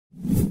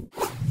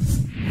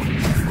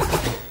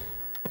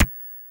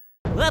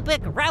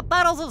epic rap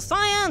battles of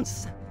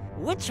science.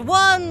 Which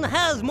one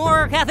has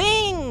more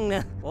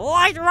caffeine?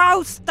 White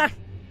roast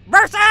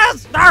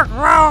versus dark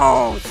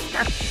roast.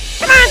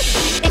 Come on!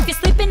 If you're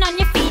sleeping on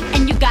your feet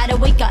and you gotta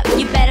wake up,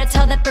 you better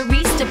tell that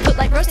barista put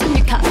light roast in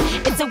your cup.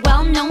 It's a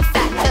well-known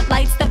fact that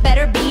light's the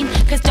better bean,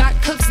 cause dark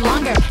cooks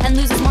longer and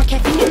loses more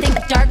caffeine. You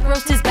think dark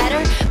roast is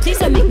better? Please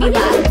don't make me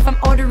laugh. If I'm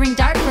ordering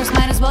dark roast,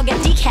 might as well get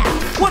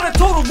decaf. What a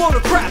total load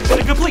of crap and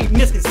a complete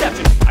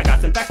misconception. I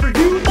got some facts for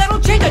you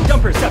that'll change that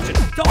dumb perception.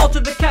 To alter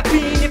the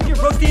caffeine, if you're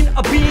roasting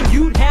a bean,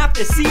 you'd have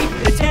to see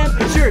the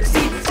temperature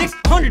exceed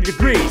 600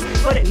 degrees,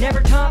 but it never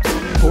tops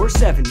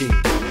 470.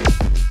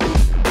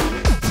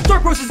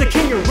 Dark roast is the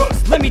king of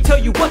roast. Let me tell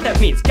you what that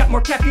means. Got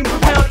more caffeine per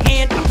pound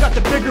and I've got the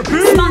bigger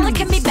beans. Smaller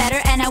can be better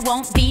and I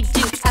won't be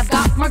duped. I've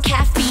got more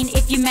caffeine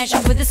if you measure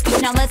with a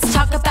scoop. Now let's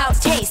talk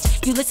about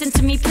taste. You listen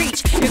to me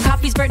preach. Your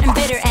coffee's burnt and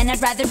bitter and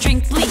I'd rather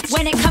drink bleach.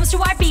 When it comes to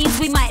our beans,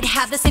 we might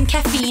have the same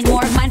caffeine.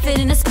 More of mine fit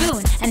in a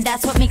spoon, and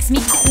that's what makes me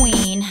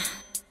queen.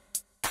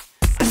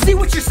 I see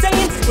what you're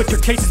saying, but your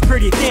case is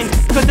pretty thin.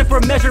 Cause if we're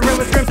measuring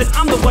with grams, then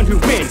I'm the one who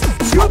wins.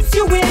 Scoops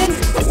you win,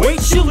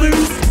 weight you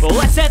lose. Well,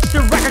 let's set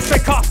the record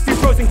straight. Coffee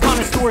pros and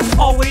connoisseurs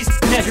always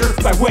measure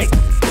by weight.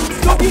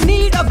 So if you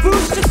need a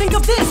boost, just think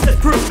of this as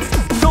proof.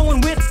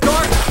 Going with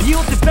dark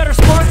yields a better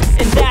spark,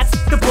 and that's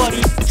the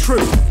bloody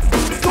truth.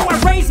 So I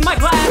raise my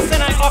glass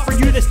and I offer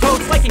you this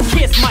toast, like and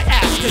kiss my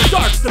ass, cause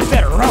dark's the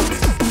better roast.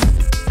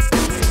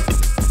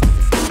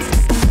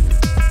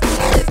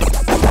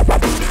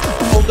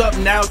 Hold up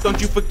now,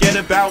 don't you forget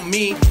about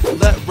me.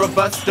 Let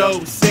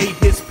Robosta say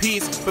his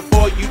piece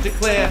before you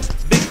declare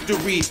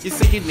victory. You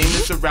say your name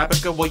is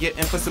Arabica, well you're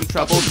in for some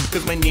trouble,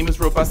 cause my name is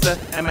Robusta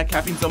and my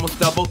caffeine's almost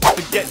double.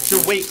 Forget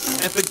your weight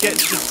and forget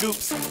your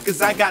scoops,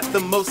 cause I got the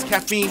most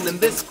caffeine in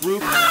this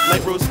group.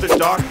 Light roast or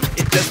dark,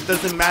 it just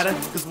doesn't matter,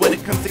 cause when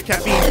it comes to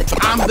caffeine,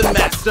 I'm the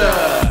master.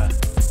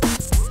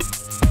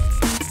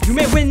 You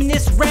may win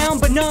this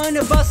round, but none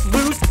of us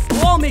lose.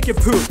 We'll all make it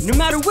poop, no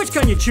matter which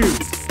gun you choose.